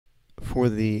For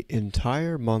the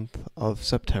entire month of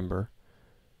September,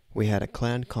 we had a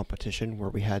clan competition where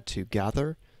we had to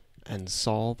gather and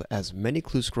solve as many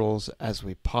clue scrolls as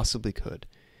we possibly could.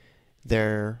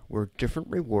 There were different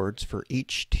rewards for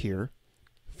each tier,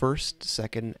 first,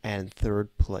 second, and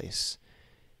third place.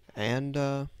 And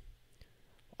all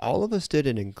of us did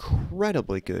an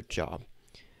incredibly good job.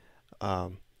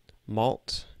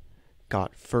 Malt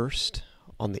got first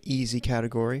on the easy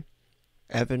category.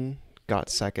 Evan got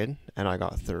second, and I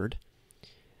got third.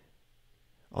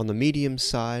 On the medium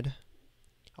side,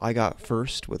 I got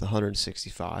first with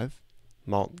 165.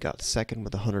 Malt got second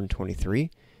with 123,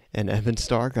 and Evan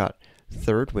Star got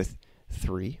third with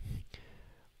 3.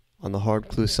 On the hard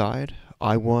clue side,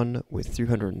 I won with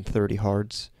 330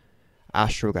 hards.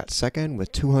 Astro got second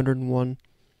with 201,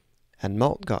 and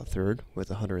Malt got third with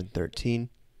 113.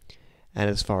 And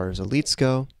as far as elites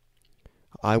go,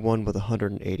 I won with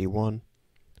 181.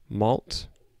 Malt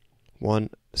won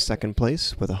second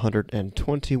place with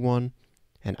 121,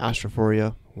 and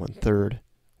Astrophoria won third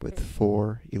with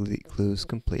 4 elite clues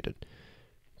completed.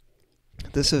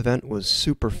 This event was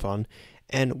super fun,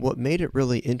 and what made it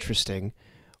really interesting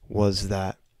was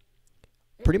that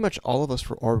pretty much all of us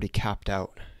were already capped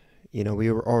out. You know,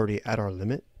 we were already at our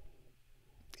limit,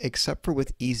 except for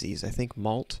with easies. I think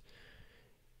Malt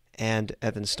and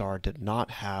Evan Star did not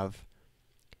have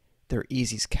their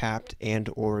easies capped, and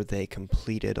or they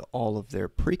completed all of their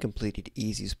pre-completed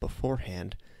easies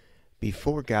beforehand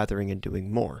before gathering and doing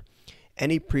more.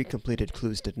 Any pre-completed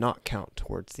clues did not count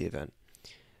towards the event.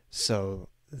 So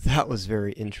that was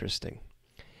very interesting.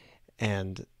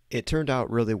 And it turned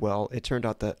out really well. It turned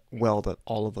out that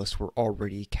all of us were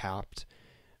already capped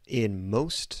in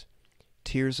most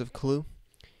tiers of clue.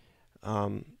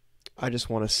 I just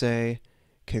want to say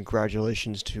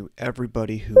congratulations to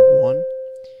everybody who won.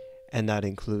 And that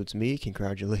includes me.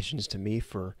 Congratulations to me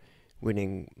for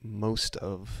winning most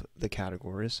of the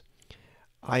categories.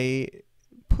 I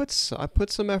put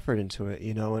some effort into it,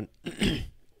 you know, and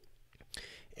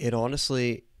it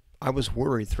honestly, I was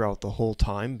worried throughout the whole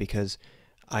time because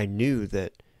I knew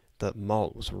that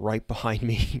Malt was right behind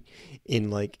me in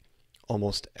like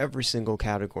almost every single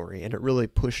category, and it really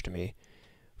pushed me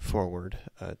forward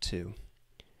to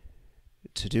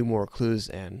do more clues.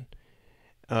 And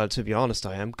to be honest,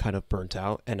 I am kind of burnt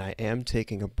out, and I am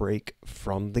taking a break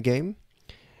from the game.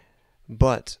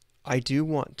 But I do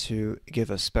want to give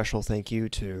a special thank you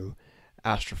to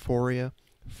Astrophoria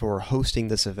for hosting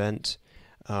this event.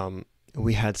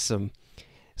 We had some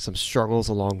struggles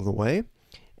along the way,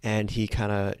 and he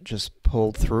kind of just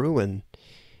pulled through,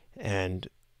 and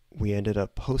we ended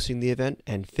up hosting the event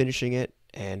and finishing it,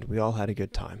 and we all had a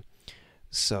good time.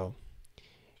 So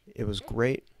it was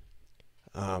great.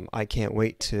 I can't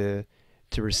wait to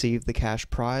receive the cash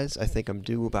prize. I think I'm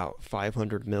due about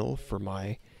 500 mil for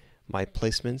my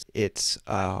placements. It's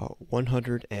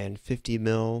 150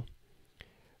 mil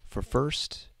for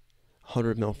first,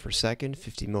 100 mil for second,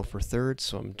 50 mil for third,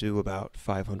 so I'm due about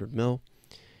 500 mil.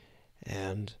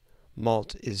 And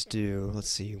Malt is due, let's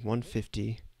see,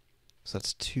 150, so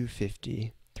that's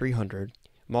 250, 300.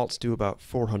 Malt's due about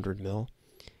 400 mil,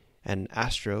 and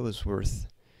Astro is worth,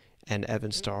 and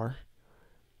Evan Star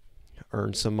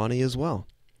earn some money as well.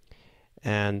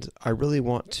 And I really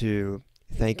want to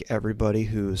thank everybody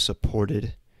who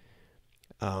supported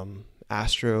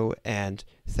Astro, and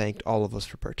thanked all of us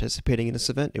for participating in this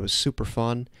event. It was super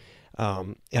fun.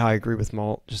 I agree with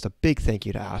Malt. Just a big thank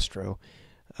you to Astro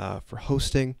for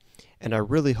hosting, and I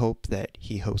really hope that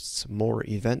he hosts more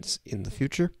events in the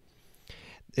future.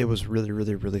 It was really,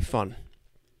 really, really fun.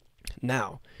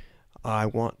 Now, I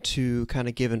want to kind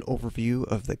of give an overview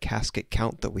of the casket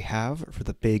count that we have for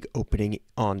the big opening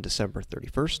on December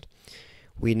 31st.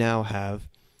 We now have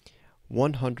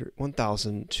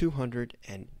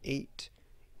 1,208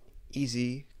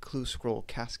 easy clue scroll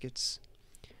caskets,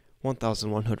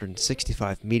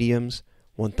 1,165 mediums,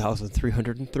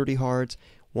 1,330 hards,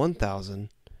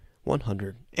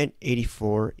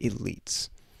 1,184 elites.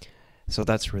 So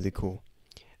that's really cool.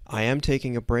 I am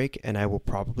taking a break, and I will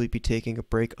probably be taking a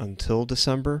break until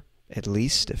December, at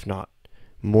least, if not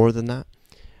more than that.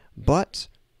 But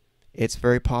it's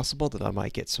very possible that I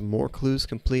might get some more clues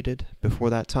completed before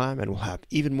that time, and we'll have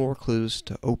even more clues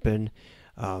to open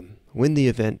when the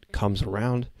event comes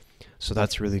around. So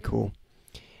that's really cool.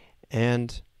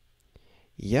 And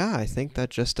yeah, I think that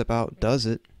just about does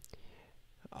it.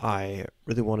 I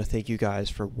really want to thank you guys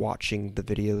for watching the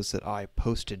videos that I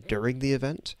posted during the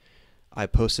event. I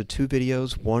posted 2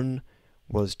 videos. One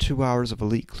was 2 hours of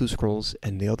elite clue scrolls,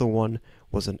 and the other one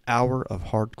was an hour of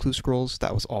hard clue scrolls.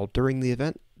 That was all during the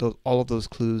event. All of those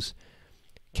clues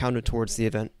counted towards the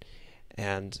event,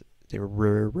 and they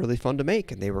were really fun to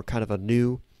make, and they were kind of a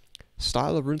new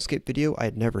style of RuneScape video I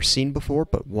had never seen before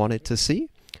but wanted to see.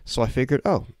 So I figured,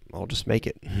 oh, I'll just make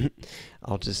it.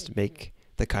 I'll just make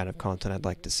the kind of content I'd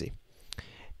like to see.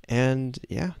 And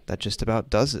yeah, that just about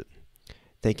does it.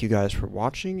 Thank you guys for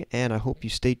watching, and I hope you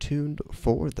stay tuned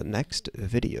for the next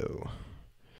video.